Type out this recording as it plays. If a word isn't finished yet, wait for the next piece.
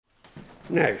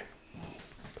Now,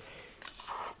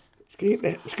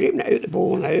 scraping it out the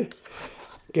bowl now,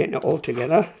 getting it all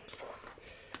together.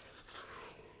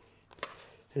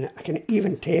 And I can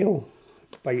even tell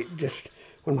by just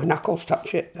when my knuckles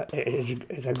touch it that it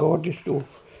is a gorgeous dough.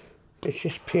 It's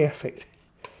just perfect.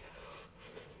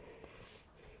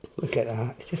 Look at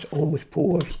that, it just almost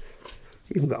pours.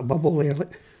 Even got a bubble there,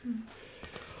 look.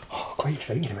 Oh, quite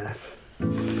fine with this.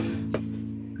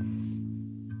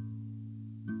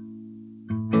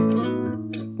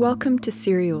 Welcome to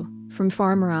Cereal from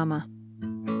Farmerama.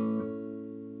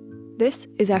 This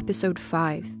is episode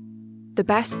 5. The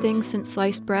best thing since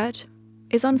sliced bread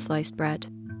is unsliced bread.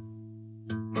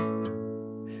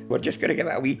 We're just going to give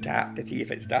it a wee tap to see if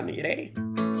it's done. Are you ready?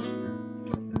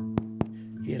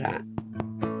 Hear that?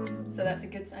 So that's a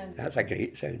good sound. That's a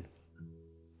great sound.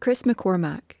 Chris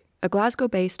McCormack, a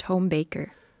Glasgow-based home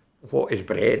baker. What is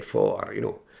bread for,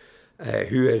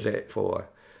 who is it for?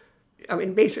 I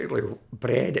mean, basically,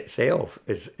 bread itself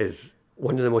is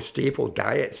one of the most staple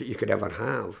diets that you could ever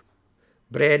have.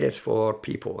 Bread is for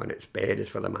people and its bread is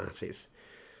for the masses.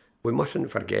 We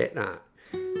mustn't forget that.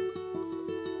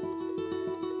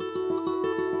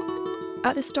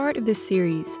 At the start of this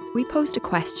series, we posed a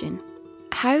question.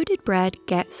 How did bread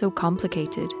get so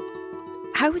complicated?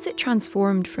 How was it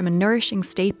transformed from a nourishing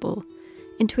staple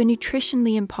into a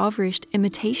nutritionally impoverished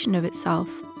imitation of itself?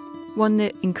 One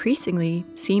that increasingly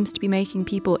seems to be making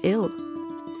people ill.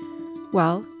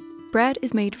 Well, bread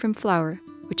is made from flour,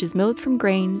 which is milled from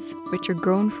grains, which are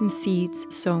grown from seeds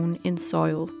sown in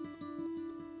soil.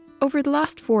 Over the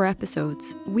last 4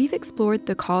 episodes, we've explored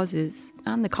the causes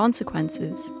and the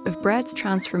consequences of bread's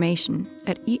transformation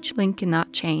at each link in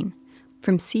that chain,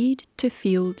 from seed to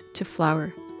field to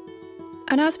flour.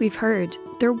 And as we've heard,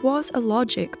 there was a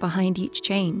logic behind each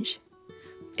change.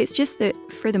 It's just that,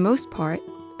 for the most part,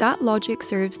 that logic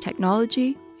serves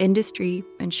technology, industry,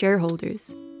 and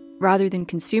shareholders, rather than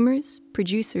consumers,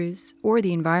 producers, or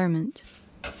the environment.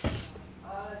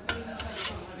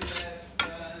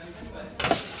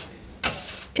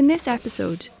 In this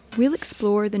episode, we'll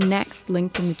explore the next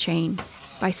link in the chain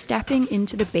by stepping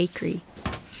into the bakery.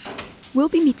 We'll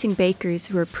be meeting bakers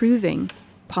who are proving,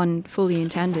 pun fully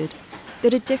intended,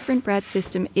 that a different bread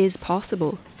system is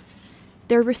possible.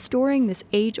 They're restoring this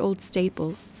age-old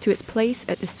staple to its place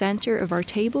at the centre of our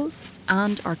tables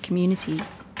and our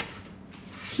communities.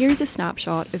 Here's a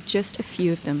snapshot of just a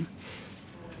few of them.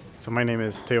 So my name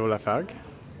is Theo Lafargue.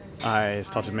 I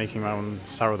started making my own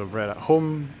sourdough bread at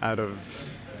home out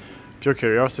of pure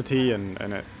curiosity, and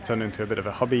it turned into a bit of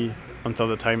a hobby until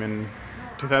the time in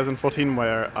 2014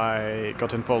 where I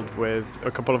got involved with a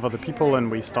couple of other people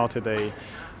and we started a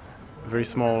very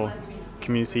small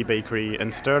community bakery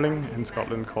in Stirling in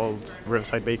Scotland called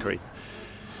Riverside Bakery.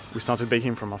 We started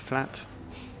baking from our flat,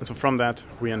 and so from that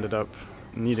we ended up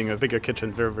needing a bigger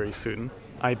kitchen very, very soon.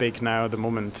 I bake now at the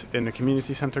moment in a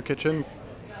community centre kitchen.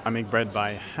 I make bread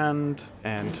by hand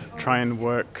and try and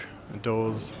work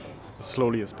doughs as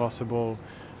slowly as possible.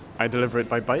 I deliver it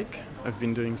by bike. I've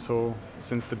been doing so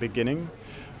since the beginning,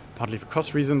 partly for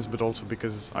cost reasons, but also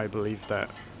because I believe that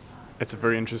it's a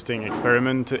very interesting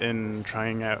experiment in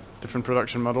trying out different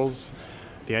production models.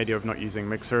 The idea of not using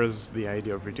mixers, the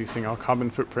idea of reducing our carbon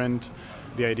footprint,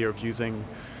 the idea of using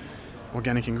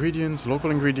organic ingredients, local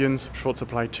ingredients, short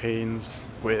supply chains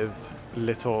with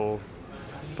little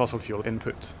fossil fuel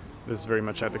input. This is very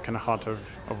much at the kind of heart of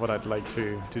what I'd like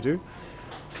to do.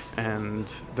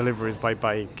 And deliveries by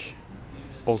bike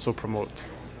also promote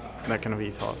that kind of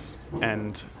ethos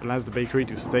and allows the bakery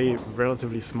to stay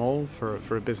relatively small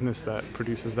for a business that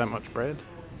produces that much bread.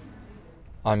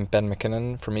 I'm Ben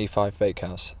McKinnon from E5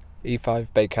 Bakehouse. E5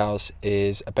 Bakehouse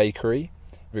is a bakery.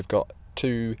 We've got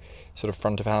 2 sort of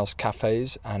front of house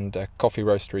cafes and a coffee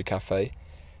roastery cafe.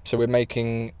 So we're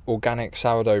making organic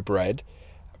sourdough bread,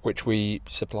 which we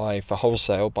supply for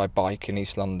wholesale by bike in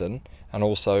East London, and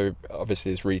also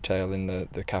obviously as retail in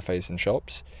the cafes and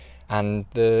shops. And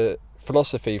the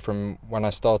philosophy from when I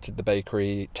started the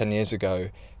bakery 10 years ago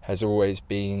has always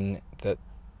been that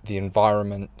the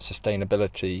environment,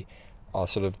 sustainability are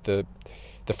sort of the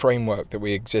framework that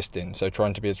we exist in, so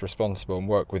trying to be as responsible and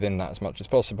work within that as much as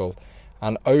possible.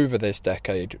 And over this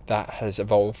decade, that has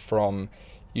evolved from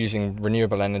using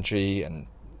renewable energy and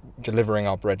delivering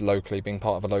our bread locally, being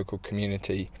part of a local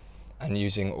community, and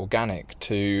using organic,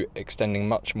 to extending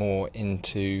much more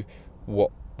into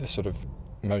what the sort of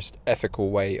most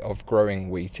ethical way of growing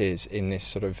wheat is in this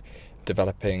sort of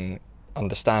developing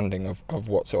understanding of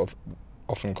what sort of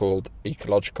often called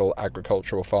ecological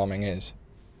agricultural farming is.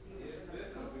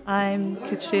 I'm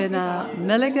Katrina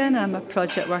Milligan. I'm a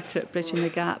project worker at Bridging the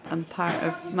Gap, and part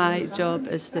of my job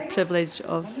is the privilege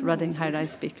of running High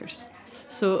Rise Bakers.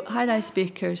 So High Rise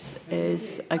Bakers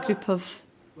is a group of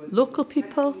local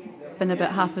people, and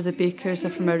about half of the bakers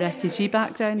are from a refugee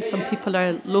background. Some people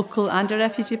are local and a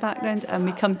refugee background, and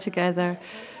we come together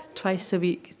twice a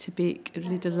week to bake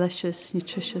really delicious,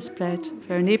 nutritious bread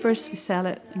for our neighbours. We sell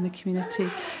it in the community,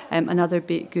 and other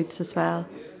baked goods as well.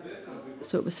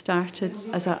 So it was started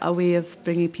as a way of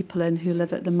bringing people in who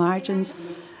live at the margins.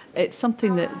 It's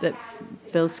something that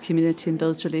builds community and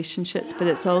builds relationships, but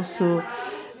it's also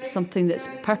something that's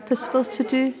purposeful to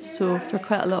do. So for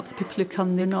quite a lot of the people who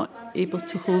come, they're not able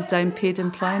to hold down paid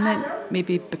employment,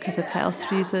 maybe because of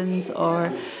health reasons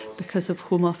or because of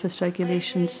Home Office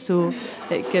regulations. So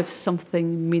it gives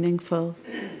something meaningful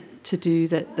to do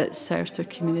that serves their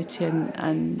community and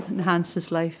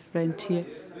enhances life around here.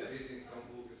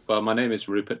 Well, my name is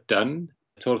Rupert Dunn.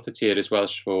 Torta Tír is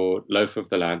Welsh for loaf of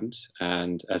the land,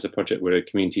 and as a project we're a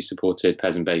community-supported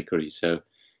peasant bakery, so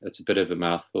that's a bit of a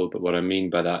mouthful, but what I mean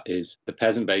by that is the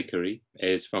peasant bakery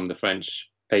is from the French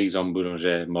paysan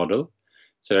boulanger model.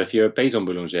 So if you're a paysan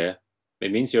boulanger,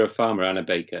 it means you're a farmer and a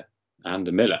baker and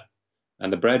a miller.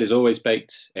 And the bread is always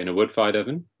baked in a wood-fired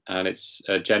oven, and it's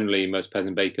generally most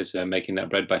peasant bakers are making that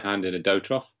bread by hand in a dough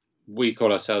trough. We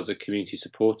call ourselves a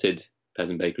community-supported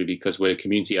peasant bakery because we're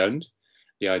community-owned.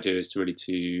 The idea is really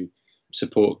to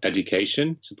support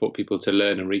education, support people to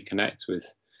learn and reconnect with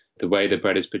the way the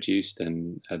bread is produced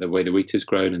and the way the wheat is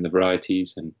grown and the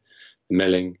varieties and the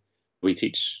milling. We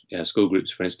teach school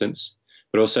groups, for instance,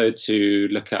 but also to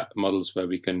look at models where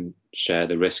we can share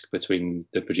the risk between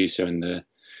the producer and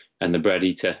the bread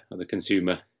eater or the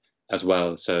consumer as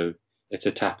well. So it's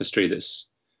a tapestry that's,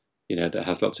 that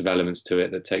has lots of elements to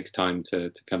it that takes time to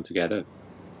come together.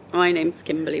 My name's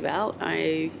Kimberly Bell.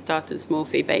 I started a small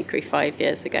food bakery 5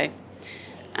 years ago,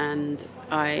 and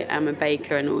I am a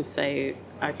baker, and also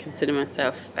I consider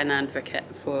myself an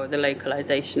advocate for the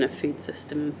localisation of food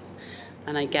systems,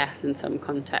 and I guess in some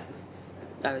contexts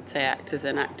I would say act as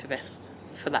an activist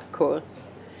for that cause.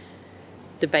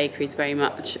 The bakery is very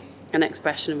much an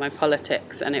expression of my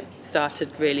politics, and it started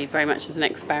really very much as an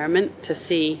experiment to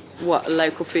see what a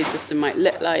local food system might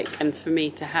look like, and for me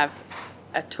to have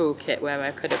a toolkit where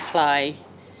I could apply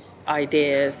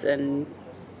ideas, and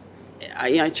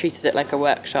I treated it like a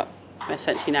workshop.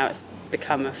 Essentially now it's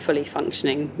become a fully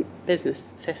functioning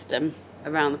business system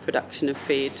around the production of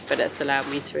food, but it's allowed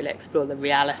me to really explore the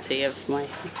reality of my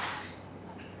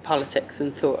politics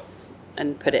and thoughts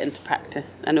and put it into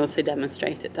practice, and also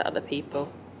demonstrate it to other people,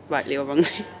 rightly or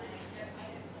wrongly.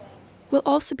 We'll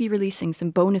also be releasing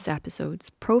some bonus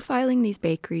episodes profiling these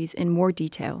bakeries in more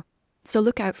detail, so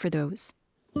look out for those.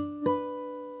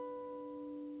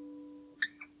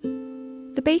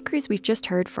 The bakeries we've just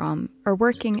heard from are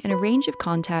working in a range of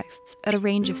contexts at a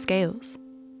range of scales,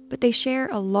 but they share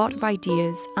a lot of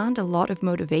ideas and a lot of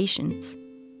motivations.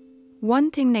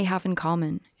 One thing they have in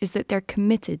common is that they're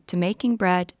committed to making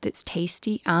bread that's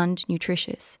tasty and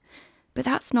nutritious. But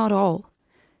that's not all.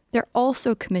 They're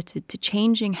also committed to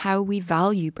changing how we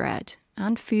value bread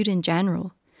and food in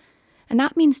general. And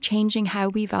that means changing how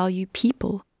we value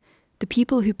people, the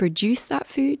people who produce that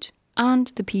food and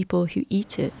the people who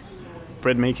eat it.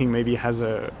 Bread making maybe has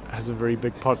a very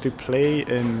big part to play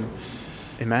in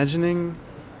imagining,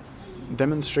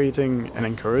 demonstrating and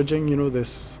encouraging,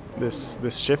 this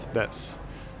shift that's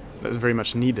very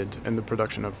much needed in the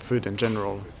production of food in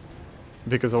general,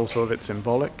 because also of it's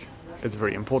symbolic. It's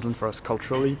very important for us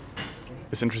culturally.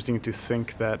 It's interesting to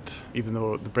think that even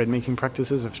though the bread making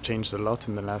practices have changed a lot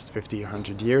in the last 50 or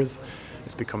 100 years,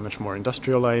 it's become much more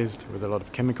industrialized with a lot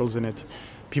of chemicals in it.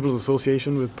 People's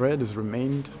association with bread has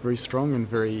remained very strong and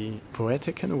very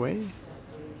poetic in a way.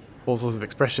 All sorts of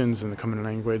expressions in the common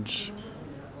language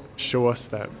show us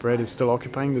that bread is still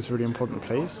occupying this really important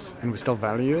place and we still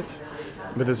value it.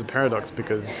 But there's a paradox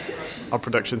because our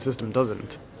production system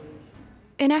doesn't.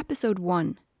 In episode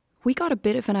 1, we got a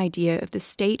bit of an idea of the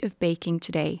state of baking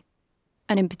today,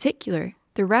 and in particular,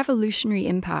 the revolutionary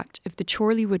impact of the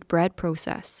Chorleywood bread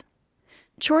process.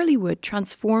 Chorleywood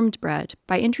transformed bread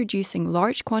by introducing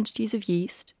large quantities of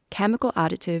yeast, chemical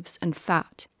additives and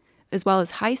fat, as well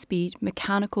as high-speed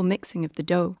mechanical mixing of the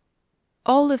dough.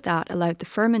 All of that allowed the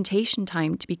fermentation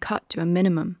time to be cut to a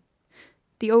minimum.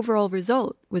 The overall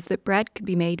result was that bread could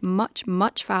be made much,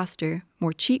 much faster,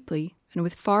 more cheaply, and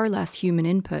with far less human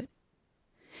input.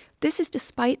 This is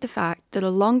despite the fact that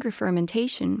a longer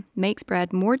fermentation makes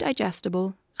bread more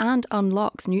digestible and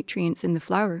unlocks nutrients in the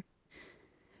flour.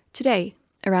 Today,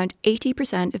 around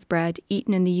 80% of bread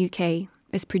eaten in the UK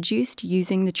is produced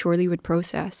using the Chorleywood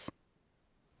process.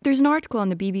 There's an article on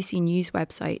the BBC News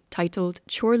website titled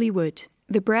Chorleywood,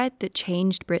 the bread that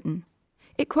changed Britain.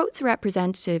 It quotes a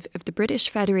representative of the British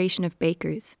Federation of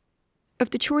Bakers. Of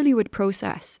the Chorleywood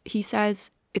process, he says,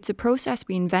 "It's a process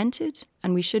we invented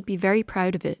and we should be very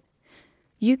proud of it.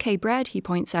 UK bread," he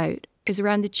points out, "is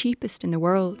around the cheapest in the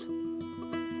world."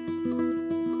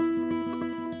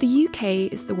 The UK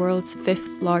is the world's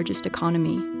 5th largest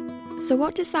economy. So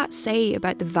what does that say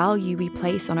about the value we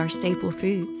place on our staple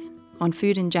foods, on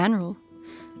food in general,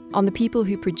 on the people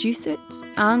who produce it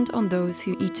and on those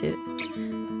who eat it?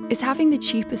 Is having the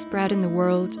cheapest bread in the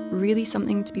world really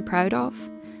something to be proud of?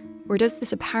 Or does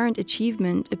this apparent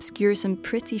achievement obscure some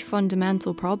pretty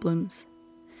fundamental problems?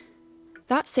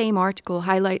 That same article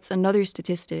highlights another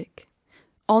statistic.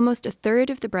 Almost a third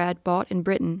of the bread bought in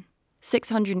Britain,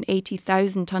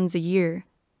 680,000 tonnes a year,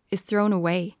 is thrown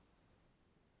away.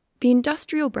 The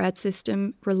industrial bread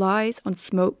system relies on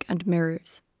smoke and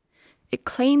mirrors. It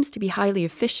claims to be highly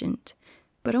efficient,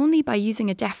 but only by using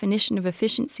a definition of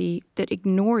efficiency that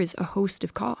ignores a host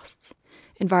of costs: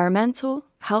 environmental,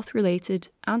 health-related,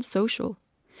 and social.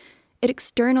 It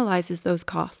externalizes those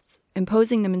costs,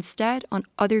 imposing them instead on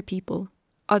other people,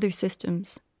 other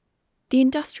systems. The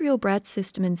industrial bread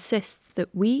system insists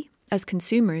that we, as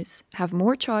consumers, have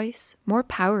more choice, more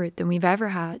power than we've ever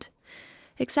had,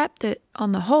 except that,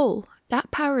 on the whole, that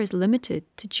power is limited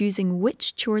to choosing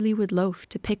which Chorleywood loaf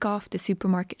to pick off the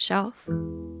supermarket shelf.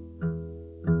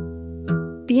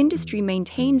 The industry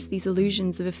maintains these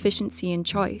illusions of efficiency and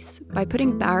choice by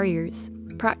putting barriers,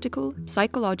 practical,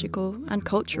 psychological, and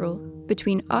cultural,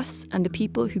 between us and the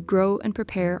people who grow and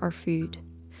prepare our food.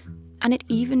 And it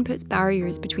even puts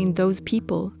barriers between those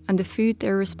people and the food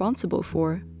they're responsible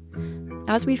for.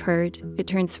 As we've heard, it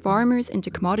turns farmers into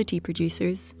commodity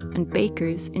producers and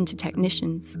bakers into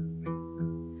technicians.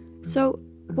 So,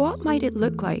 what might it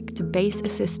look like to base a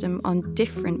system on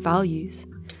different values?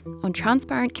 On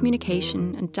transparent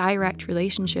communication and direct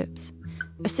relationships,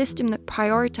 a system that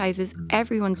prioritises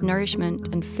everyone's nourishment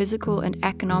and physical and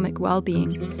economic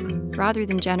well-being, rather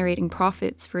than generating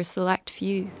profits for a select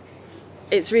few.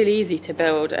 It's really easy to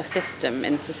build a system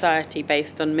in society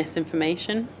based on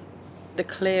misinformation. The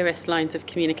clearest lines of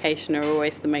communication are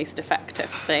always the most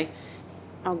effective. So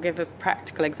I'll give a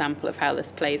practical example of how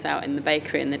this plays out in the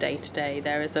bakery in the day-to-day.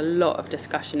 There is a lot of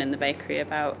discussion in the bakery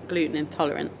about gluten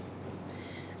intolerance.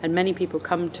 And many people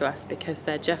come to us because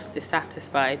they're just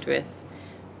dissatisfied with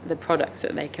the products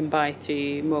that they can buy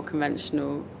through more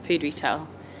conventional food retail.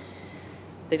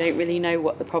 They don't really know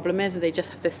what the problem is, or they just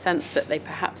have this sense that they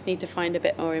perhaps need to find a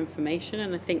bit more information.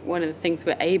 And I think one of the things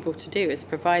we're able to do is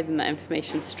provide them that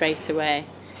information straight away.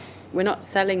 We're not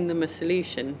selling them a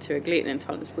solution to a gluten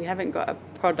intolerance. We haven't got a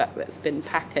product that's been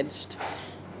packaged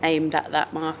aimed at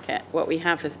that market. What we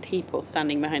have is people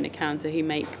standing behind a counter who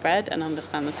make bread and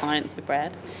understand the science of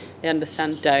bread. They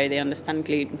understand dough, they understand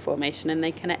gluten formation, and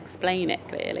they can explain it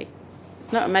clearly.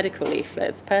 It's not a medical leaflet,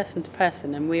 it's person to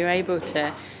person, and we're able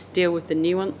to deal with the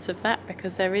nuance of that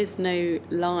because there is no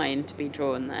line to be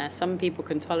drawn there. Some people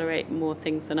can tolerate more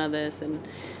things than others, and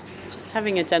just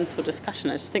having a gentle discussion,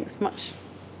 I just think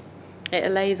it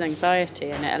allays anxiety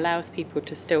and it allows people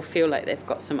to still feel like they've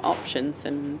got some options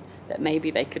and that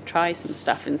maybe they could try some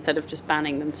stuff instead of just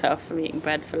banning themselves from eating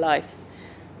bread for life,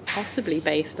 possibly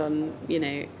based on,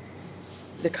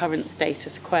 the current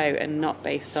status quo and not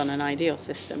based on an ideal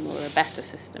system or a better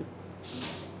system.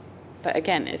 But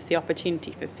again, it's the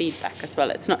opportunity for feedback as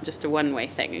well. It's not just a one-way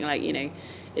thing.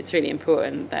 It's really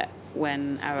important that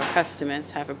when our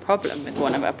customers have a problem with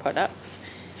one of our products,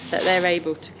 that they're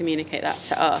able to communicate that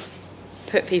to us,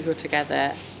 put people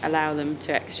together, allow them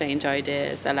to exchange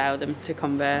ideas, allow them to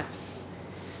converse,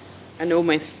 and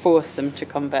almost force them to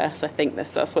converse. I think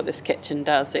that's what this kitchen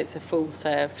does. It's a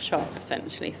full-serve shop,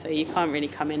 essentially. So you can't really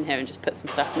come in here and just put some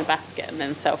stuff in a basket and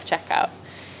then self-checkout.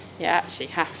 You actually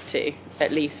have to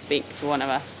at least speak to one of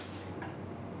us.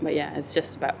 But yeah, it's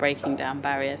just about breaking down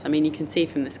barriers. I mean, you can see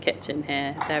from this kitchen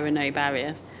here, there are no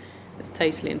barriers. It's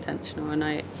totally intentional, and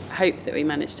I hope that we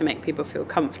manage to make people feel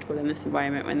comfortable in this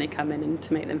environment when they come in and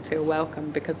to make them feel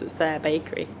welcome because it's their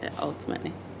bakery,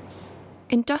 ultimately.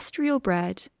 Industrial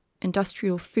bread,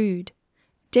 industrial food,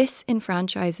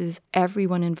 disenfranchises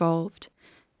everyone involved,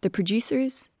 the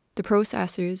producers, the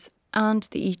processors, and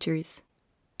the eaters.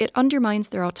 It undermines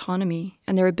their autonomy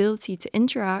and their ability to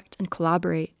interact and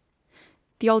collaborate.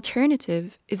 The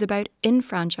alternative is about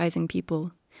enfranchising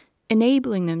people,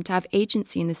 enabling them to have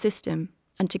agency in the system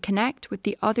and to connect with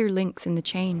the other links in the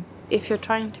chain. If you're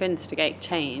trying to instigate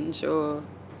change or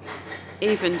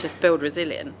even just build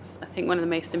resilience, I think one of the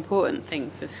most important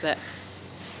things is that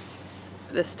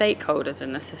the stakeholders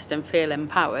in the system feel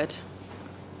empowered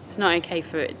It's not okay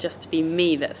for it just to be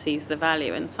me that sees the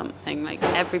value in something. Like,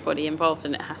 everybody involved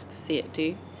in it has to see it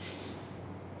too.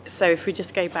 So if we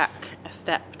just go back a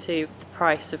step to the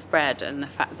price of bread and the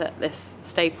fact that this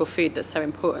staple food that's so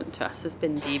important to us has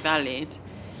been devalued,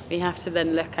 we have to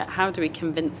then look at how do we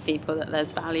convince people that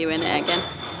there's value in it again.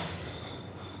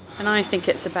 And I think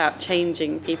it's about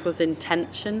changing people's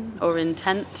intention or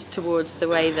intent towards the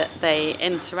way that they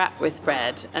interact with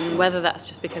bread, and whether that's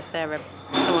just because they're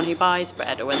someone who buys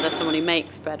bread, or whether they're someone who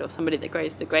makes bread, or somebody that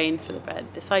grows the grain for the bread.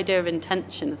 This idea of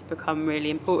intention has become really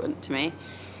important to me.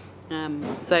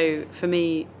 So for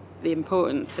me, the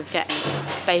importance of getting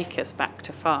bakers back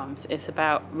to farms is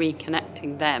about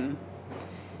reconnecting them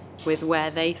with where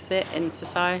they sit in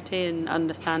society, and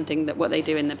understanding that what they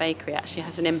do in the bakery actually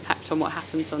has an impact on what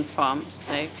happens on farms.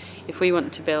 So if we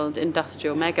want to build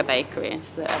industrial mega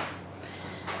bakeries that are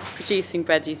producing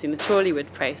bread using the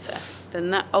Chorleywood process,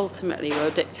 then that ultimately will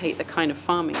dictate the kind of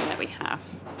farming that we have.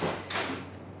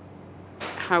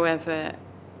 However,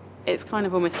 it's kind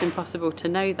of almost impossible to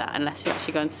know that unless you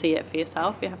actually go and see it for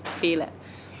yourself. You have to feel it,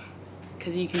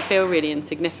 because you can feel really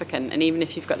insignificant, and even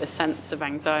if you've got this sense of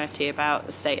anxiety about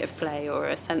the state of play, or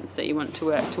a sense that you want to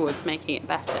work towards making it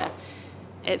better,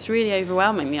 it's really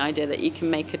overwhelming, the idea that you can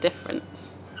make a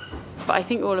difference. But I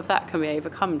think all of that can be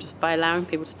overcome just by allowing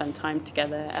people to spend time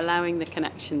together, allowing the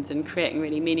connections, and creating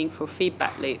really meaningful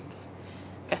feedback loops.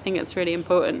 I think it's really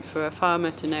important for a farmer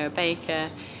to know a baker,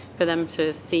 for them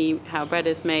to see how bread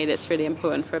is made. It's really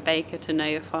important for a baker to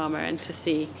know a farmer and to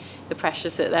see the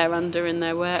pressures that they're under in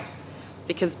their work,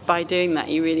 because by doing that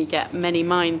you really get many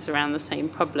minds around the same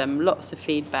problem, lots of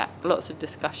feedback, lots of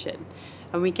discussion,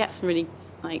 and we get some really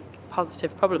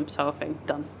positive problem solving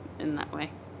done in that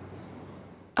way.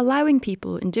 Allowing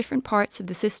people in different parts of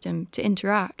the system to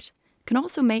interact can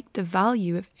also make the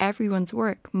value of everyone's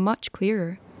work much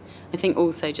clearer. I think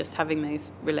also just having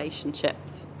those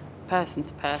relationships person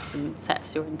to person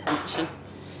sets your intention.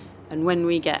 And when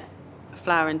we get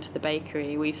flour into the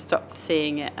bakery, we've stopped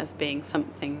seeing it as being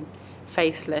something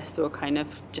faceless or kind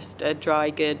of just a dry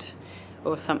good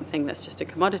or something that's just a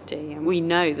commodity. And we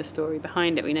know the story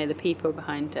behind it, we know the people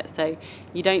behind it. So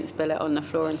you don't spill it on the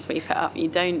floor and sweep it up. You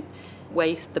don't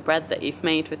waste the bread that you've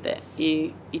made with it.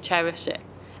 You cherish it.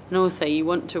 And also you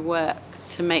want to work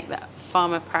to make that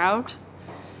farmer proud.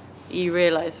 You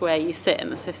realise where you sit in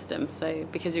the system. So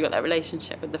because you've got that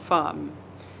relationship with the farm,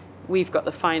 we've got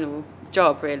the final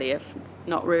job really of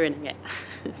not ruining it.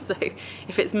 So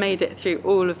if it's made it through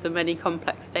all of the many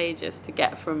complex stages to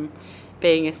get from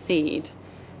being a seed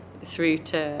through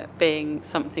to being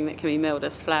something that can be milled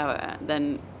as flour,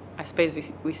 then I suppose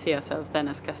we see ourselves then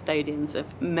as custodians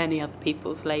of many other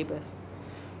people's labours.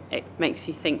 It makes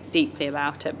you think deeply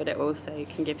about it, but it also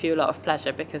can give you a lot of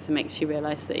pleasure because it makes you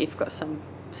realise that you've got some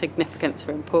significance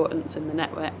or importance in the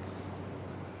network.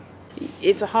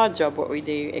 It's a hard job what we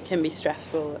do. It can be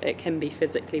stressful, it can be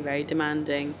physically very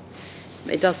demanding.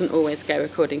 It doesn't always go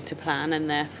according to plan, and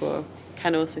therefore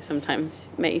can also sometimes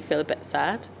make you feel a bit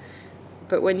sad.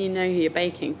 But when you know who you're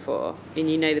baking for,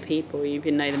 and you know the people, you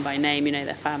even know them by name, you know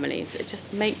their families,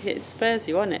 it spurs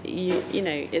you on.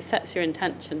 It sets your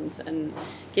intentions and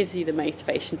gives you the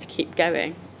motivation to keep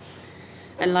going.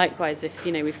 And likewise, if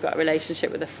we've got a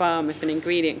relationship with a farm, if an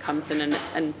ingredient comes in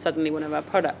and suddenly one of our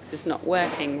products is not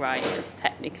working right, it's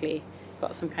technically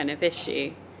got some kind of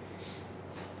issue,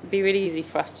 it'd be really easy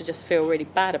for us to just feel really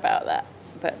bad about that.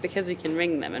 But because we can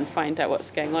ring them and find out what's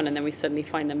going on, and then we suddenly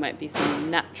find there might be some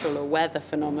natural or weather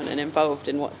phenomenon involved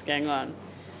in what's going on,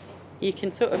 you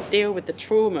can sort of deal with the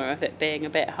trauma of it being a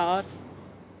bit hard.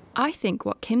 I think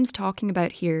what Kim's talking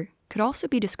about here could also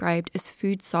be described as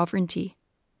food sovereignty.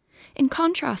 In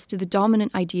contrast to the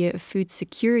dominant idea of food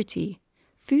security,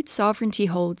 food sovereignty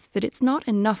holds that it's not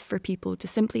enough for people to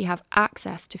simply have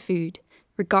access to food,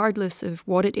 regardless of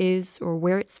what it is or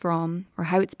where it's from or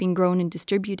how it's been grown and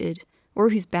distributed, or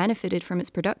who's benefited from its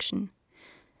production.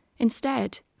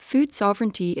 Instead, food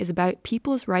sovereignty is about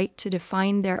people's right to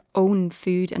define their own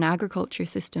food and agriculture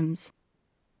systems.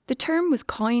 The term was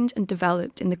coined and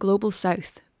developed in the Global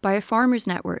South by a farmers'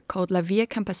 network called La Via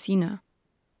Campesina.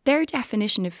 Their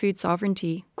definition of food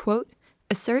sovereignty, quote,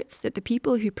 asserts that the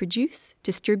people who produce,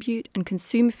 distribute and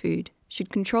consume food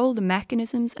should control the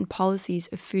mechanisms and policies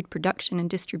of food production and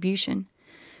distribution,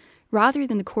 rather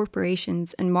than the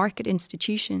corporations and market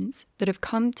institutions that have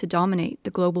come to dominate the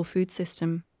global food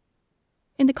system.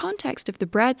 In the context of the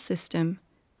bread system,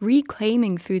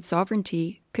 reclaiming food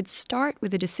sovereignty could start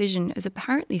with a decision as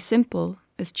apparently simple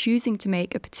as choosing to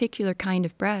make a particular kind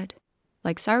of bread,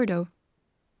 like sourdough.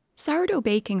 Sourdough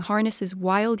baking harnesses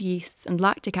wild yeasts and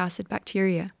lactic acid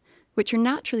bacteria, which are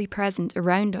naturally present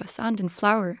around us and in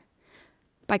flour.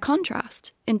 By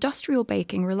contrast, industrial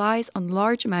baking relies on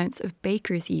large amounts of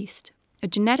baker's yeast, a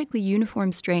genetically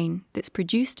uniform strain that's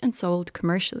produced and sold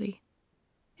commercially.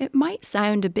 It might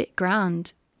sound a bit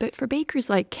grand, but for bakers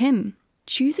like Kim,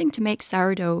 choosing to make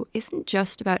sourdough isn't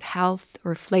just about health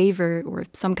or flavour or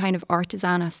some kind of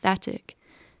artisan aesthetic.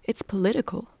 It's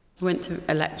political. I went to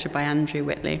a lecture by Andrew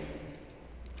Whitley.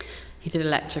 He did a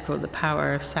lecture called The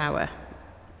Power of Sour.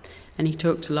 And he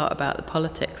talked a lot about the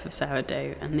politics of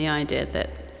sourdough and the idea that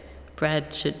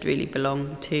bread should really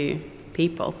belong to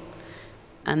people,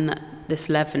 and that this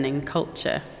leavening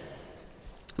culture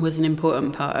was an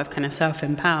important part of kind of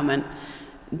self-empowerment,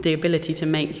 the ability to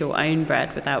make your own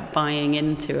bread without buying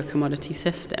into a commodity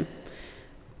system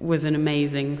was an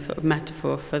amazing sort of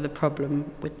metaphor for the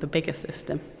problem with the bigger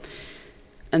system.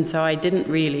 And so I didn't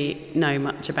really know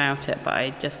much about it, but I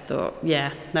just thought,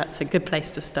 yeah, that's a good place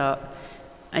to start.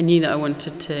 I knew that I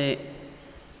wanted to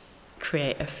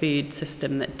create a food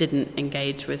system that didn't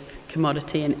engage with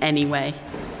commodity in any way.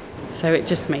 So it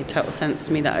just made total sense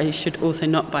to me that I should also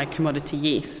not buy commodity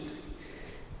yeast.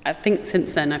 I think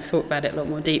since then I've thought about it a lot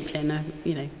more deeply, and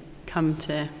I've, come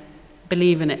to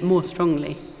believe in it more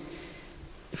strongly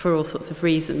for all sorts of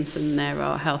reasons, and there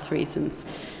are health reasons.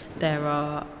 There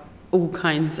are all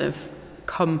kinds of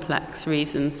complex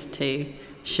reasons to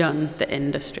shun the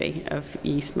industry of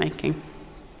yeast making.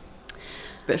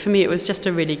 But for me, it was just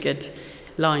a really good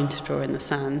line to draw in the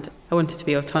sand. I wanted to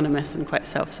be autonomous and quite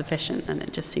self-sufficient, and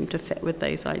it just seemed to fit with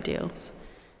those ideals.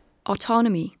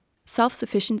 Autonomy,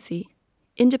 self-sufficiency,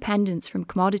 independence from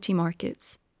commodity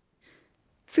markets.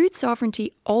 Food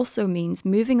sovereignty also means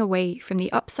moving away from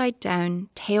the upside-down,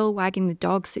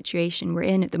 tail-wagging-the-dog situation we're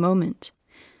in at the moment.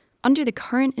 Under the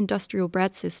current industrial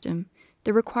bread system,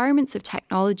 the requirements of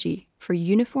technology for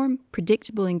uniform,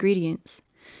 predictable ingredients,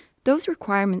 those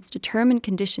requirements determine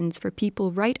conditions for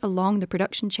people right along the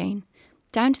production chain,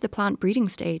 down to the plant breeding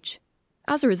stage.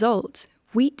 As a result,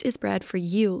 wheat is bred for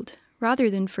yield rather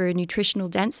than for nutritional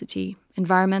density,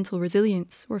 environmental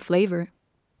resilience, or flavour.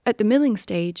 At the milling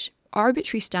stage,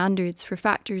 arbitrary standards for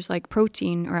factors like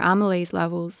protein or amylase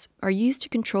levels are used to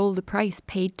control the price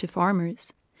paid to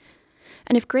farmers.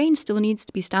 And if grain still needs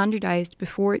to be standardised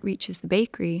before it reaches the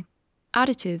bakery,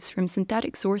 additives from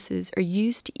synthetic sources are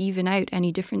used to even out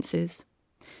any differences.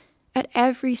 At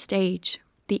every stage,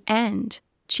 the end,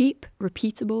 cheap,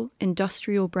 repeatable,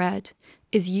 industrial bread,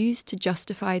 is used to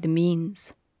justify the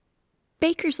means.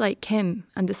 Bakers like Kim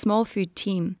and the small food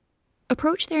team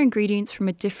approach their ingredients from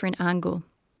a different angle.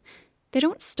 They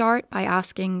don't start by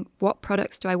asking, what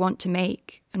products do I want to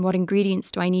make and what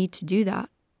ingredients do I need to do that?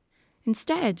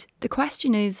 Instead, the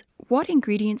question is, what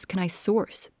ingredients can I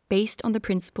source based on the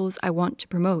principles I want to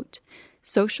promote?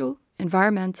 Social,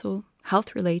 environmental,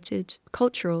 health-related,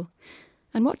 cultural,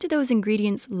 and what do those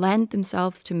ingredients lend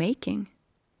themselves to making?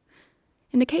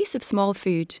 In the case of small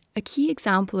food, a key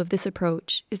example of this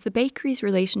approach is the bakery's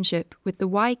relationship with the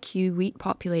YQ wheat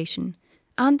population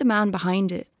and the man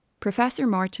behind it, Professor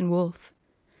Martin Wolf.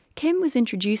 Kim was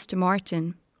introduced to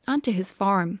Martin and to his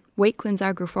farm, Wakelands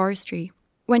Agroforestry,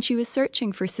 when she was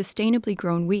searching for sustainably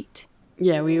grown wheat.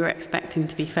 Yeah, we were expecting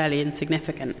to be fairly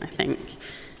insignificant, I think,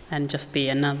 and just be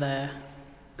another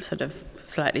sort of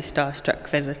slightly starstruck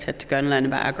visitor to go and learn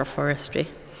about agroforestry.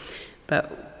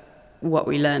 But what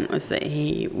we learnt was that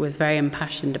he was very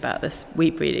impassioned about this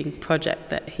wheat breeding project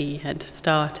that he had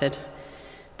started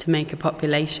to make a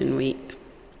population wheat,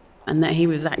 and that he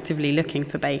was actively looking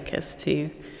for bakers to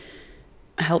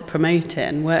help promote it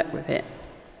and work with it.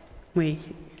 We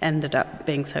ended up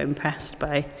being so impressed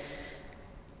by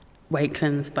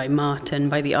Wakelands, by Martin,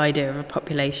 by the idea of a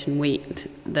population wheat,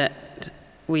 that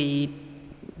we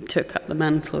took up the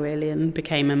mantle really and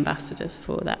became ambassadors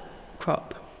for that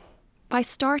crop. By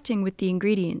starting with the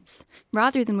ingredients,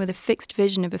 rather than with a fixed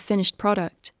vision of a finished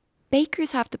product,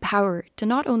 bakers have the power to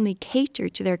not only cater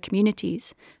to their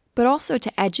communities, but also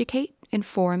to educate,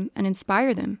 inform, and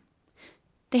inspire them.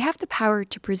 They have the power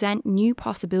to present new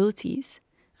possibilities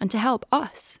and to help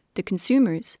us, the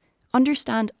consumers,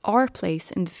 understand our place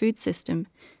in the food system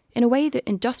in a way that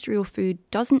industrial food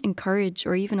doesn't encourage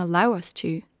or even allow us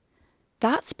to.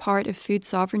 That's part of food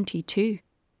sovereignty too.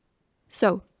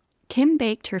 So, Kim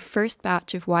baked her first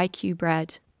batch of YQ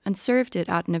bread and served it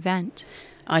at an event.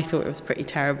 I thought it was pretty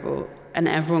terrible, and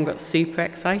everyone got super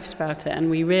excited about it, and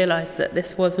we realised that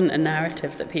this wasn't a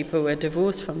narrative that people were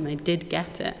divorced from. They did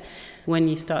get it. When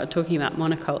you started talking about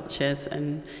monocultures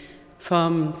and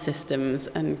farm systems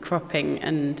and cropping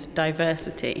and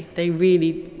diversity, they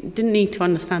really didn't need to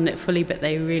understand it fully, but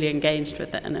they really engaged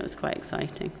with it, and it was quite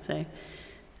exciting. So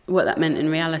what that meant in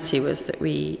reality was that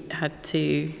we had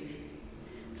to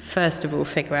first of all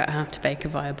figure out how to bake a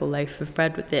viable loaf of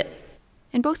bread with it.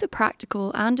 In both a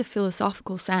practical and a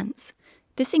philosophical sense,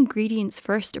 this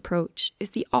ingredients-first approach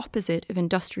is the opposite of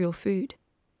industrial food.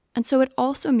 And so it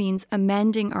also means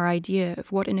amending our idea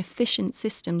of what an efficient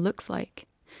system looks like.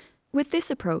 With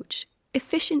this approach,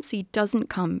 efficiency doesn't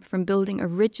come from building a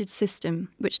rigid system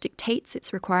which dictates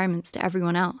its requirements to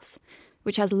everyone else,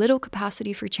 which has little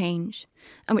capacity for change,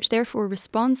 and which therefore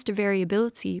responds to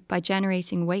variability by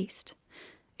generating waste.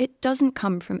 It doesn't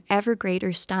come from ever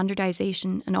greater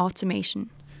standardization and automation.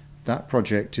 That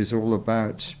project is all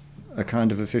about a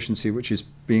kind of efficiency which is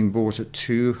being bought at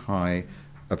too high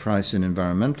a price in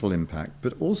environmental impact,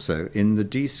 but also in the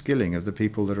de-skilling of the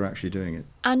people that are actually doing it.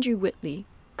 Andrew Whitley,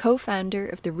 co-founder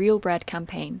of the Real Bread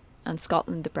campaign and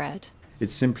Scotland the Bread.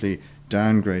 It's simply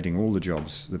downgrading all the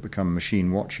jobs that become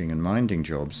machine watching and minding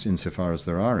jobs, insofar as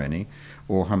there are any,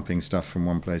 or humping stuff from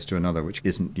one place to another which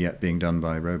isn't yet being done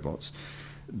by robots.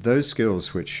 Those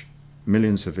skills which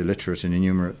millions of illiterate and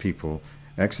innumerate people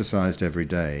exercised every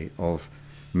day of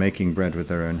making bread with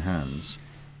their own hands,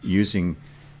 using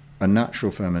a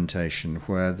natural fermentation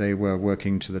where they were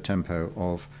working to the tempo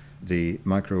of the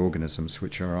microorganisms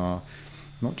which are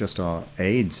not just our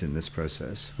aids in this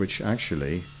process, which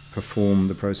actually perform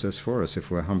the process for us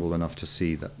if we're humble enough to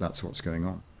see that that's what's going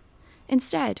on.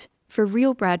 Instead, for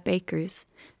Real Bread bakers,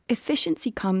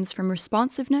 efficiency comes from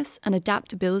responsiveness and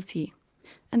adaptability.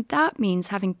 And that means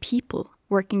having people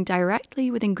working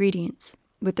directly with ingredients,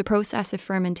 with the process of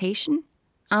fermentation,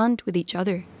 and with each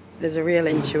other. There's a real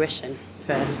intuition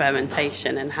for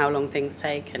fermentation and how long things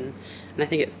take, and I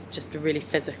think it's just a really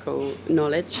physical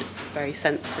knowledge. It's very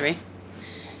sensory,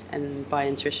 and by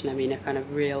intuition I mean a kind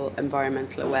of real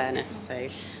environmental awareness. So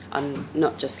I'm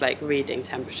not just like reading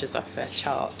temperatures off a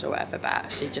chart or whatever, but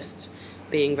actually just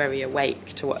being very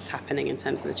awake to what's happening in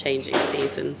terms of the changing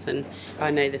seasons. And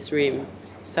I know this room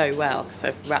so well because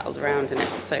I've rattled around in it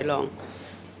for so long.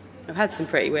 I've had some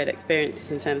pretty weird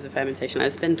experiences in terms of fermentation.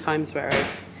 There's been times where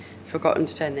I've forgotten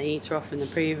to turn the heater off in the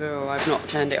prever, or I've not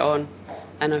turned it on,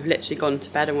 and I've literally gone to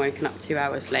bed and woken up 2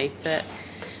 hours later,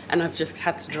 and I've just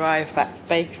had to drive back to the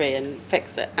bakery and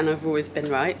fix it, and I've always been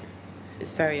right.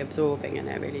 It's very absorbing, and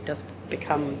it really does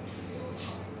become,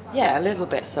 a little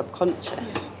bit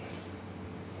subconscious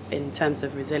in terms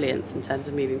of resilience, in terms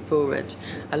of moving forward.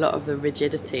 A lot of the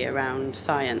rigidity around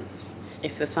science,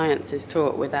 if the science is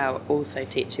taught without also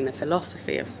teaching the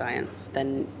philosophy of science,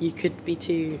 then you could be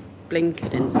too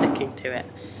blinkered in sticking to it.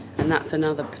 And that's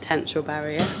another potential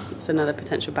barrier. It's another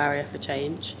potential barrier for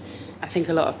change. I think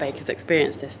a lot of bakers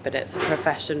experience this, but it's a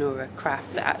profession or a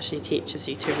craft that actually teaches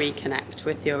you to reconnect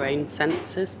with your own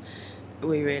senses.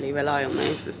 We really rely on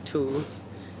those as tools.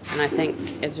 And I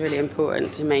think it's really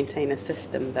important to maintain a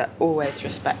system that always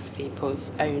respects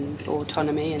people's own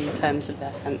autonomy in terms of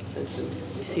their senses.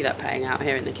 And you see that playing out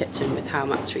here in the kitchen with how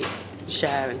much we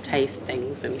share and taste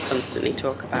things and constantly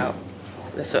talk about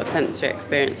the sort of sensory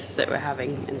experiences that we're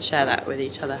having and share that with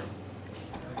each other.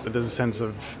 But there's a sense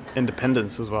of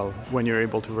independence as well when you're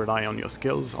able to rely on your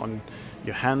skills, on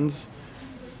your hands,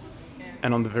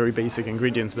 and on the very basic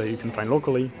ingredients that you can find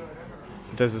locally.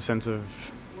 There's a sense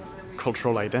of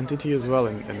cultural identity as well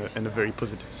in a very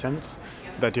positive sense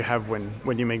that you have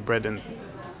when you make bread in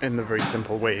a very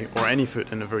simple way, or any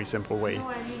food in a very simple way.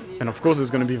 And of course it's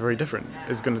going to be very different.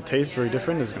 It's going to taste very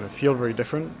different, it's going to feel very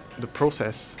different. The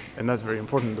process, and that's very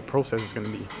important, the process is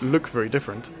going to look very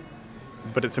different.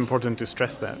 But it's important to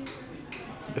stress that.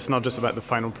 It's not just about the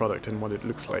final product and what it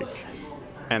looks like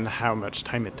and how much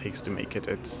time it takes to make it.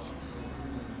 It's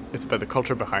about the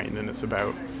culture behind, and it's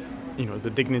about,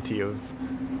 the dignity of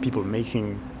people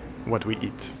making what we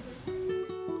eat.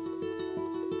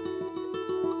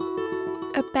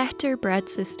 A better bread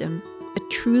system, a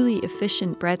truly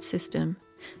efficient bread system,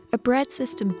 a bread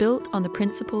system built on the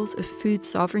principles of food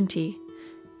sovereignty.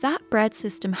 That bread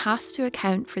system has to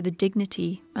account for the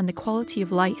dignity and the quality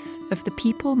of life of the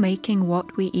people making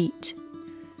what we eat.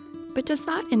 But does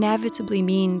that inevitably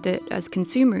mean that as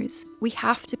consumers, we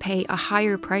have to pay a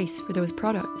higher price for those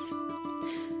products?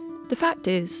 The fact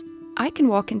is, I can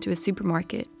walk into a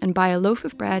supermarket and buy a loaf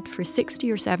of bread for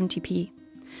 60 or 70p.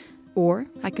 Or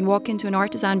I can walk into an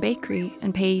artisan bakery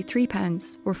and pay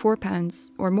 £3 or £4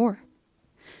 or more.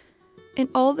 In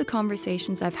all the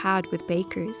conversations I've had with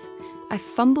bakers, I've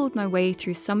fumbled my way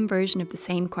through some version of the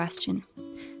same question.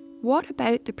 What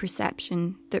about the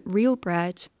perception that real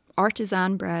bread,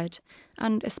 artisan bread,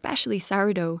 and especially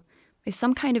sourdough, is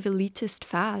some kind of elitist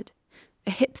fad?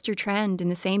 A hipster trend in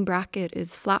the same bracket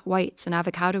as flat whites and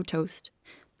avocado toast.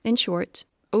 In short,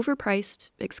 overpriced,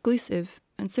 exclusive,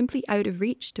 and simply out of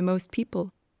reach to most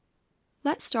people.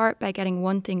 Let's start by getting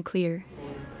one thing clear.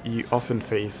 you often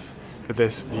face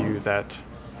this view that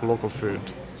local food,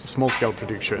 small-scale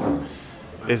production,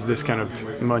 is this kind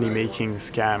of money-making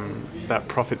scam that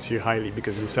profits you highly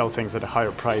because you sell things at a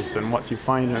higher price than what you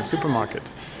find in a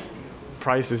supermarket.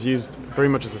 Price is used very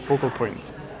much as a focal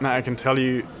point. Now, I can tell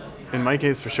you, in my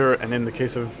case for sure, and in the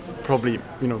case of probably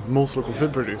most local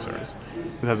food producers,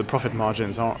 that the profit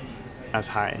margins aren't as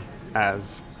high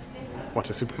as what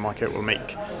a supermarket will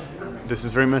make. This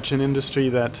is very much an industry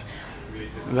that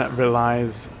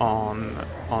relies on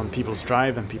people's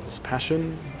drive and people's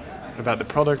passion about the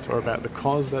product or about the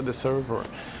cause that they serve.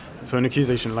 So an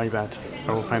accusation like that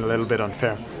I will find a little bit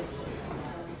unfair.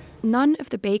 None of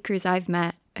the bakers I've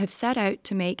met have set out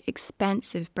to make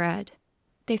expensive bread.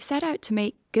 They've set out to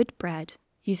make good bread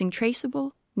using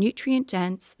traceable,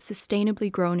 nutrient-dense,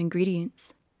 sustainably grown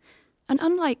ingredients. And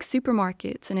unlike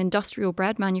supermarkets and industrial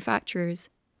bread manufacturers,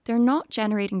 they're not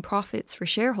generating profits for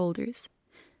shareholders.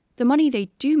 The money they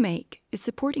do make is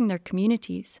supporting their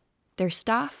communities, their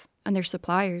staff, and their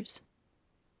suppliers.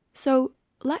 So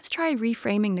let's try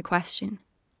reframing the question.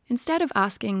 Instead of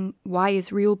asking, why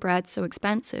is real bread so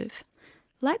expensive?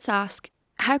 Let's ask,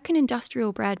 how can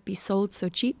industrial bread be sold so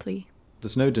cheaply?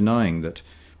 There's no denying that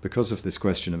because of this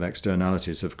question of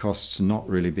externalities, of costs not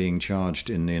really being charged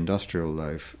in the industrial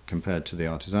loaf compared to the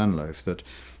artisan loaf, that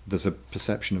there's a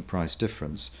perception of price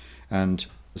difference. And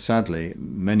sadly,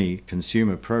 many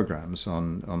consumer programs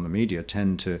on the media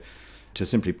tend to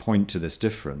simply point to this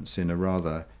difference in a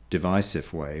rather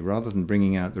divisive way, rather than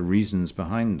bringing out the reasons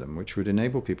behind them, which would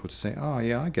enable people to say,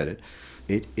 yeah, I get it.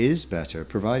 It is better,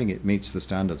 providing it meets the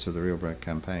standards of the Real Bread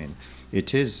campaign.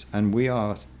 It is, and we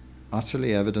are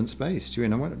utterly evidence-based. We're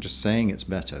not just saying it's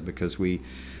better because we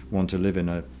want to live in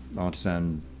an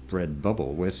artisan bread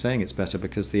bubble. We're saying it's better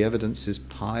because the evidence is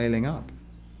piling up.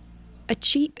 A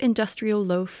cheap industrial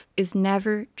loaf is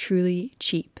never truly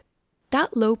cheap.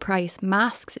 That low price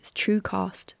masks its true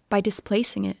cost by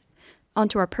displacing it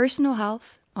onto our personal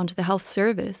health, onto the health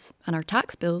service and our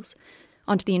tax bills,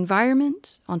 onto the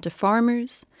environment, onto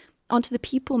farmers, onto the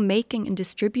people making and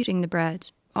distributing the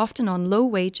bread, often on low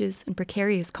wages and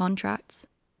precarious contracts.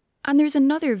 And there's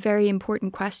another very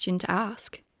important question to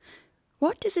ask.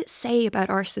 What does it say about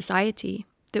our society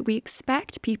that we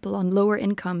expect people on lower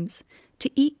incomes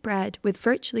to eat bread with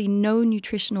virtually no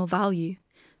nutritional value,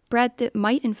 bread that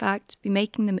might in fact be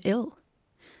making them ill?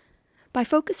 By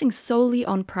focusing solely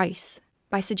on price,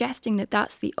 by suggesting that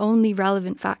that's the only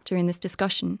relevant factor in this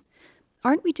discussion,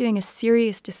 aren't we doing a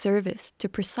serious disservice to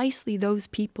precisely those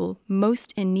people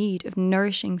most in need of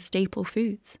nourishing staple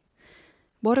foods?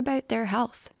 What about their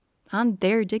health and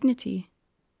their dignity?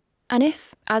 And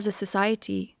if, as a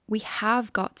society, we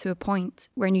have got to a point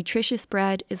where nutritious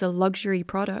bread is a luxury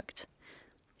product,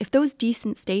 if those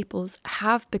decent staples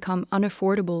have become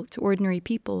unaffordable to ordinary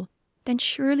people, then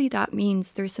surely that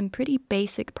means there's some pretty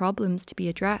basic problems to be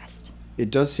addressed.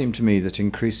 It does seem to me that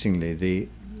increasingly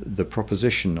the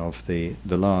proposition of the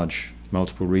large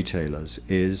multiple retailers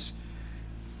is,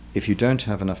 if you don't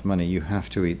have enough money, you have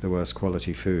to eat the worst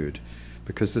quality food,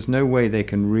 because there's no way they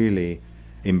can really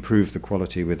improve the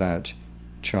quality without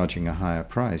charging a higher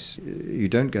price. You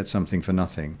don't get something for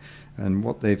nothing. And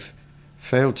what they've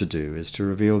failed to do is to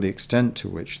reveal the extent to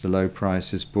which the low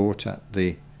price is bought at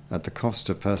the cost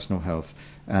of personal health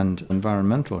and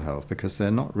environmental health, because they're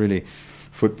not really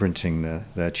footprinting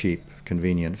their cheap,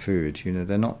 convenient food.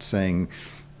 They're not saying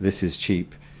this is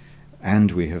cheap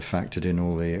and we have factored in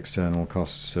all the external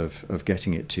costs of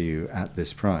getting it to you at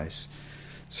this price.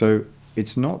 So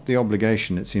it's not the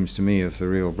obligation, it seems to me, of the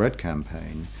Real Bread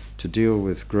campaign to deal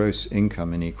with gross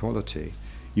income inequality.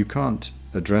 You can't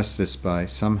address this by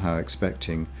somehow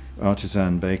expecting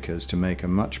artisan bakers to make a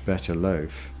much better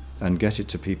loaf and get it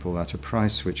to people at a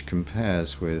price which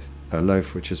compares with a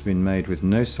loaf which has been made with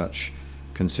no such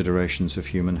considerations of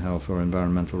human health or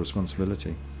environmental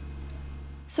responsibility.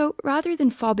 So rather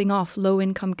than fobbing off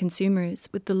low-income consumers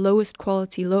with the lowest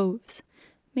quality loaves,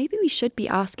 maybe we should be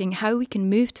asking how we can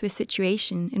move to a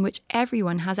situation in which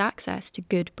everyone has access to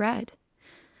good bread.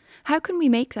 How can we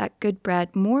make that good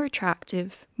bread more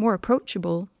attractive, more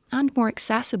approachable, and more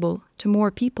accessible to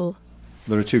more people?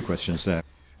 There are two questions there.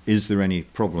 Is there any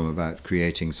problem about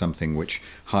creating something which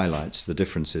highlights the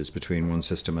differences between one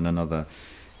system and another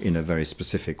in a very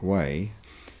specific way?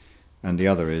 And the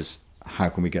other is, how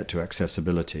can we get to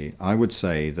accessibility? I would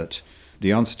say that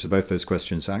the answer to both those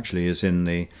questions actually is in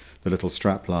the little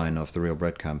strapline of the Real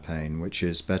Bread campaign, which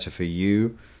is better for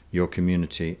you, your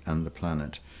community, and the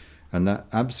planet. And that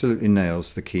absolutely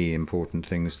nails the key important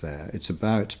things there. It's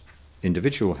about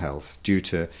individual health due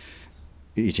to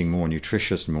eating more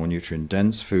nutritious, more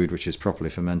nutrient-dense food, which is properly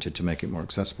fermented to make it more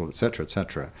accessible, etc.,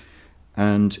 etc.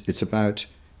 And it's about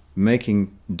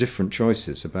making different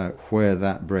choices about where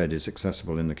that bread is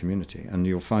accessible in the community. And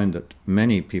you'll find that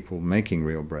many people making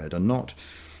real bread are not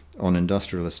on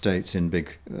industrial estates in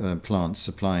big plants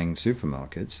supplying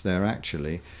supermarkets. They're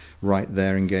actually right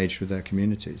there engaged with their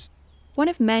communities. One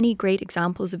of many great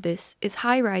examples of this is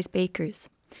High Rise Bakers.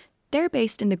 They're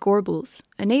based in the Gorbals,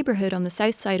 a neighbourhood on the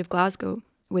south side of Glasgow,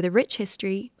 with a rich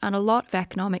history and a lot of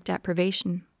economic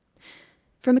deprivation.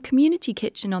 From a community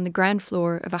kitchen on the ground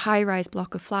floor of a high-rise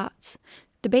block of flats,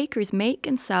 the bakers make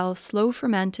and sell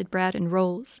slow-fermented bread and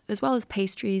rolls, as well as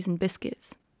pastries and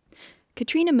biscuits.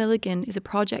 Katrina Milligan is a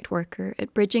project worker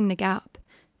at Bridging the Gap,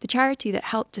 the charity that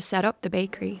helped to set up the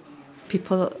bakery.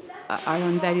 People are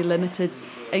on very limited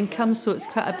income, so it's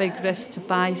quite a big risk to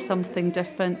buy something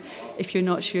different if you're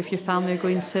not sure if your family are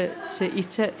going to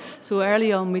eat it. So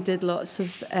early on we did lots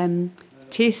of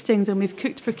tastings, and we've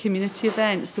cooked for community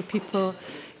events, so people,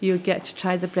 you get to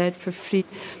try the bread for free.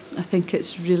 I think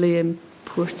it's really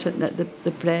important that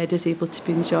the bread is able to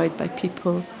be enjoyed by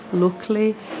people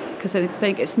locally, because I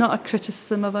think it's not a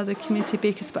criticism of other community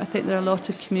bakers, but I think there are a lot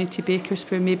of community bakers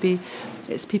where maybe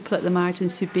it's people at the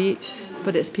margins who bake,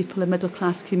 but it's people in middle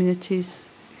class communities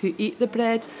who eat the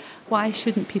bread. Why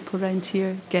shouldn't people around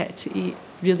here get to eat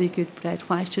really good bread?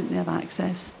 Why shouldn't they have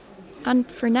access? And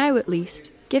for now at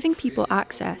least, giving people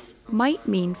access might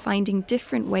mean finding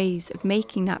different ways of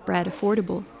making that bread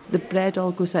affordable. The bread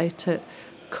all goes out at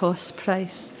cost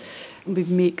price. We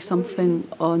make something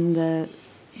on the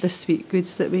sweet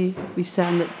goods that we sell,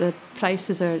 and that the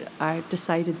prices are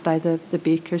decided by the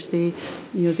bakers.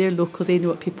 They're local, they know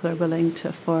what people are willing to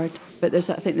afford. But I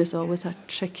think there's always a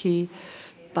tricky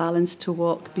balance to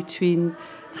walk between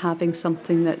having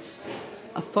something that's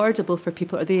affordable for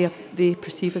people, or they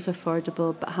perceive as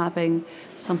affordable, but having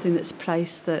something that's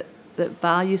priced that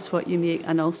values what you make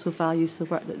and also values the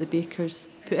work that the bakers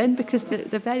put in, because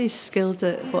they're very skilled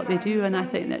at what they do, and I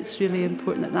think that's really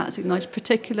important that that's acknowledged,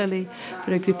 particularly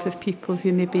for a group of people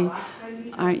who maybe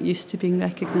aren't used to being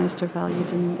recognised or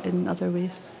valued in other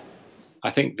ways.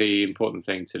 I think the important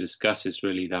thing to discuss is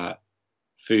really that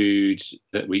food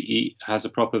that we eat has a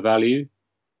proper value.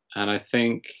 And I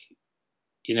think,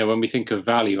 when we think of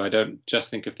value, I don't just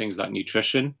think of things like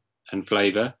nutrition and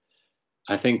flavour.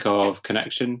 I think of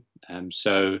connection.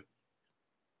 So,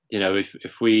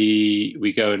 if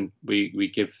we go and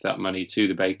we give that money to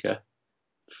the baker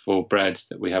for bread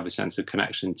that we have a sense of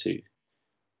connection to,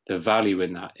 the value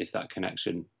in that is that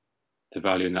connection. The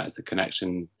value in that is the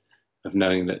connection of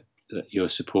knowing that you're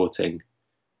supporting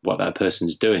what that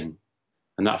person's doing.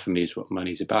 And that for me is what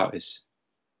money's about, is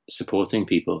supporting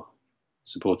people,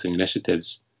 supporting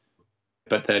initiatives.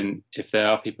 But then if there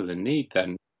are people in need,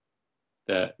 then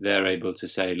they're able to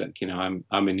say, look,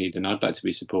 I'm in need and I'd like to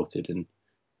be supported, and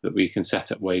that we can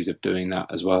set up ways of doing that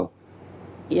as well.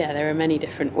 Yeah, there are many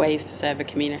different ways to serve a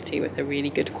community with a really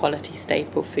good quality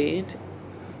staple food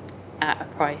at a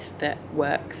price that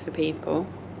works for people.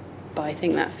 But I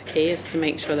think that's the key, is to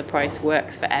make sure the price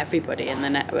works for everybody in the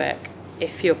network.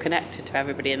 If you're connected to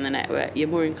everybody in the network, you're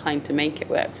more inclined to make it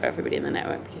work for everybody in the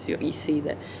network, because you see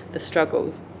the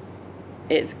struggles.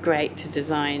 It's great to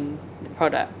design the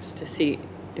products to suit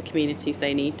the communities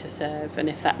they need to serve, and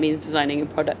if that means designing a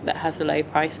product that has a low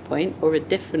price point or a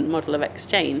different model of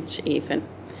exchange even,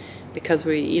 because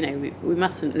we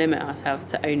mustn't limit ourselves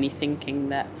to only thinking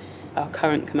that our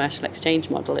current commercial exchange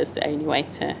model is the only way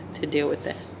to deal with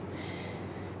this.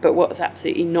 But what's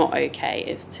absolutely not okay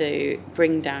is to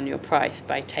bring down your price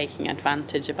by taking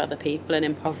advantage of other people and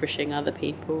impoverishing other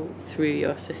people through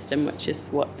your system, which is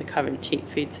what the current cheap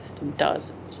food system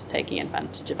does. It's just taking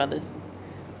advantage of others.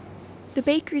 The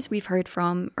bakers we've heard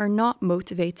from are not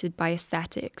motivated by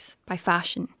aesthetics, by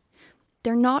fashion.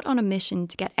 They're not on a mission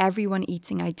to get everyone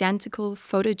eating identical,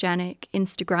 photogenic,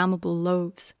 Instagrammable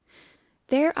loaves.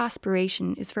 Their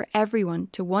aspiration is for everyone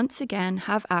to once again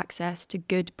have access to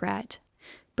good bread.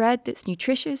 Bread that's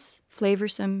nutritious,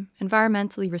 flavoursome,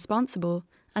 environmentally responsible,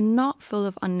 and not full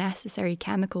of unnecessary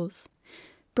chemicals.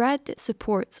 Bread that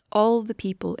supports all the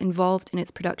people involved in its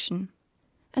production.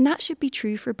 And that should be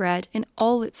true for bread in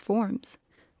all its forms,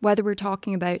 whether we're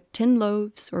talking about tin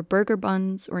loaves or burger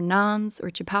buns or naans or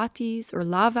chapatis or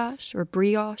lavash or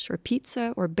brioche or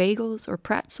pizza or bagels or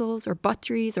pretzels or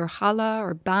butteries or challah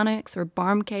or bannocks or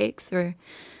barm cakes, or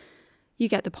you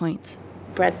get the point.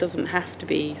 Bread doesn't have to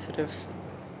be sort of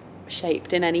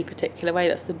shaped in any particular way.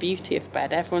 That's the beauty of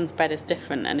bread. Everyone's bread is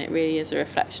different, and it really is a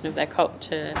reflection of their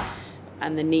culture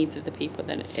and the needs of the people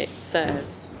that it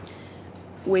serves.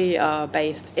 We are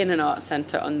based in an art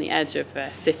centre on the edge of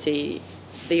a city.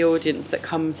 The audience that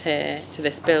comes here to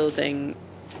this building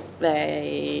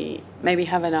they maybe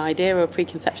have an idea or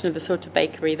preconception of the sort of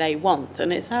bakery they want,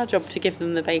 and it's our job to give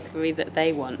them the bakery that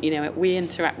they want. You know, we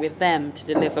interact with them to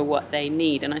deliver what they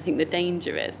need, and I think the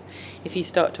danger is if you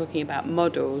start talking about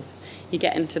models, you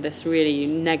get into this really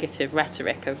negative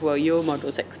rhetoric of, well, your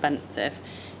model's expensive,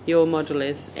 your model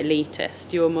is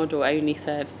elitist, your model only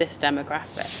serves this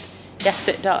demographic. Yes,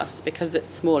 it does, because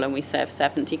it's small and we serve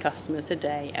 70 customers a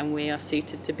day and we are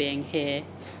suited to being here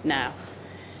now.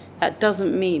 That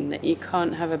doesn't mean that you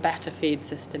can't have a better food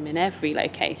system in every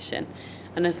location.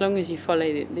 And as long as you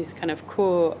follow this kind of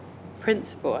core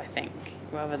principle, I think,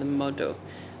 rather than model,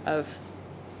 of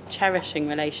cherishing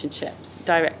relationships,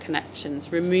 direct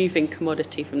connections, removing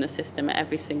commodity from the system at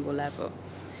every single level,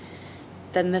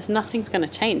 then nothing's going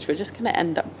to change. We're just going to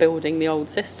end up building the old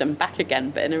system back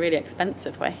again, but in a really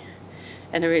expensive way,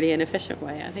 in a really inefficient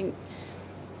way. I think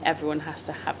everyone has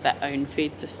to have their own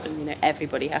food system. You know,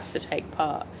 everybody has to take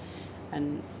part.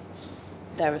 And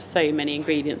there are so many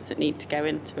ingredients that need to go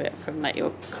into it, from like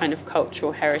your kind of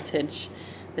cultural heritage,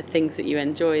 the things that you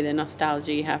enjoy, the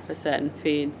nostalgia you have for certain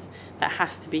foods, that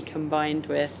has to be combined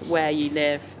with where you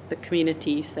live, the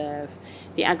community you serve,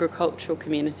 the agricultural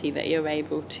community that you're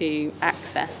able to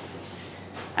access,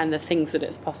 and the things that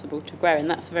it's possible to grow. And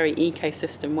that's a very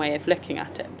ecosystem way of looking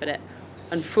at it, but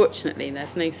unfortunately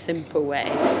there's no simple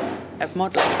way of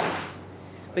modelling it.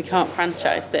 We can't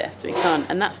franchise this, we can't,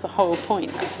 and that's the whole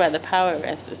point. That's where the power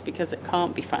is because it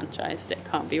can't be franchised, it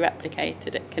can't be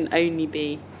replicated, it can only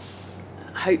be,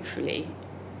 hopefully,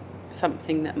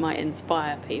 something that might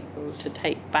inspire people to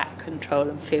take back control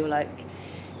and feel like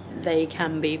they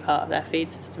can be part of their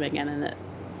food system again, and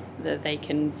that they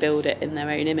can build it in their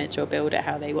own image or build it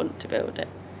how they want to build it.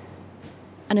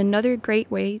 And another great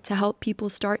way to help people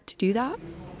start to do that?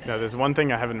 Now, there's one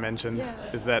thing I haven't mentioned,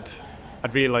 is that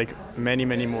I'd really like many,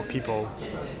 many more people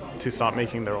to start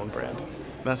making their own bread.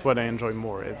 That's what I enjoy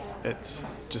more. It's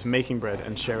just making bread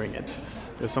and sharing it.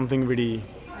 There's something really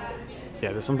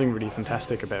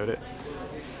fantastic about it.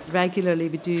 Regularly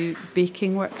we do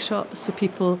baking workshops, so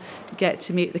people get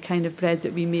to make the kind of bread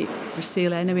that we make for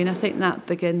sale anyway, and I think that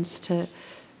begins to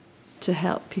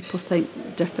help people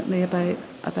think differently about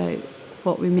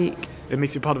what we make. It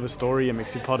makes you part of a story, it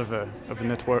makes you part of a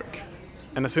network.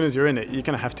 And as soon as you're in it, you're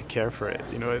going to have to care for it.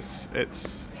 You know, it's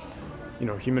you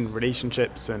know, human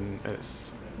relationships, and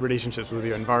it's relationships with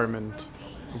your environment,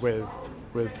 with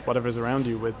whatever's around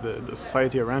you, with the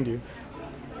society around you.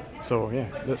 So yeah,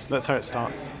 that's how it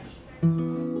starts.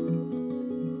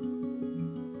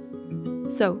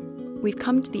 So, we've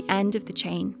come to the end of the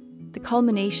chain, the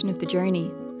culmination of the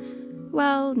journey.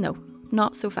 Well, no,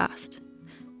 not so fast.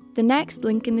 The next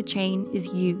link in the chain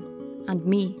is you and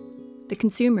me, the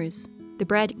consumers, the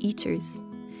bread eaters.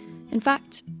 In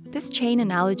fact, this chain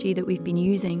analogy that we've been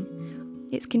using,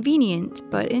 it's convenient,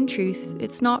 but in truth,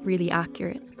 it's not really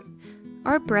accurate.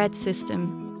 Our bread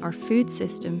system, our food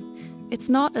system, it's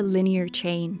not a linear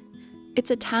chain.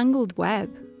 It's a tangled web,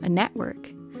 a network.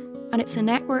 And it's a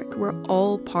network we're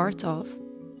all part of.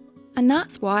 And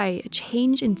that's why a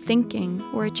change in thinking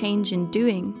or a change in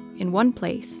doing in one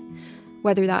place,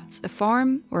 whether that's a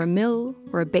farm or a mill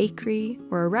or a bakery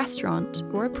or a restaurant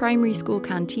or a primary school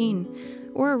canteen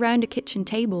or around a kitchen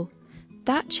table,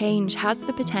 that change has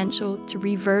the potential to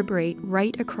reverberate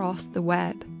right across the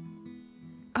web.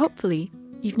 Hopefully,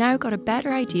 you've now got a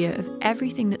better idea of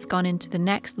everything that's gone into the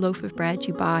next loaf of bread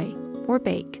you buy or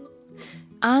bake,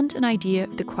 and an idea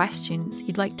of the questions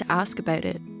you'd like to ask about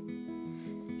it.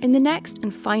 In the next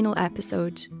and final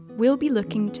episode, we'll be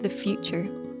looking to the future.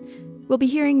 We'll be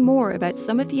hearing more about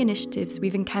some of the initiatives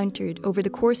we've encountered over the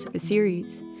course of the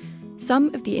series,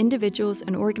 some of the individuals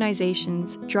and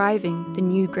organisations driving the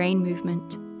New Grain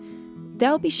movement.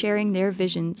 They'll be sharing their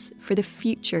visions for the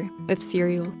future of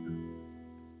cereal.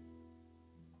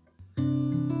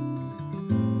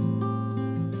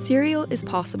 Cereal is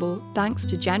possible thanks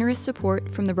to generous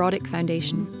support from the Roddick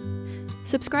Foundation.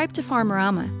 Subscribe to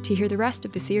Farmerama to hear the rest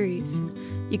of the series.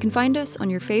 You can find us on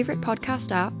your favourite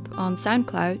podcast app, on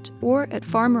SoundCloud, or at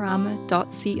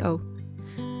farmerama.co.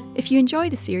 If you enjoy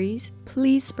the series,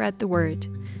 please spread the word.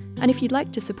 And if you'd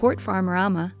like to support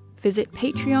Farmerama, visit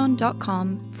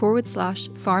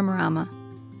patreon.com/Farmerama.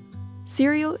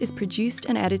 Cereal is produced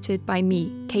and edited by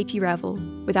me, Katie Revel,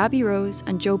 with Abby Rose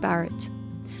and Joe Barrett.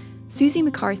 Susie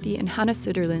McCarthy and Hannah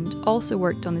Sutherland also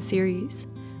worked on the series.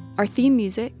 Our theme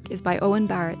music is by Owen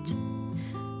Barrett.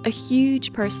 A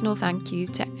huge personal thank you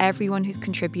to everyone who's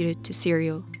contributed to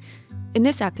Cereal. In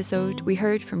this episode, we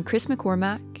heard from Chris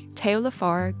McCormack, Teo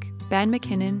Lafargue, Ben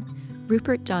McKinnon,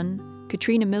 Rupert Dunn,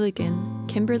 Katrina Milligan,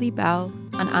 Kimberly Bell,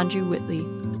 and Andrew Whitley.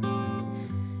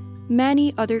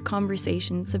 Many other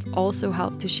conversations have also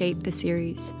helped to shape the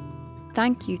series.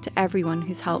 Thank you to everyone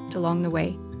who's helped along the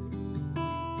way.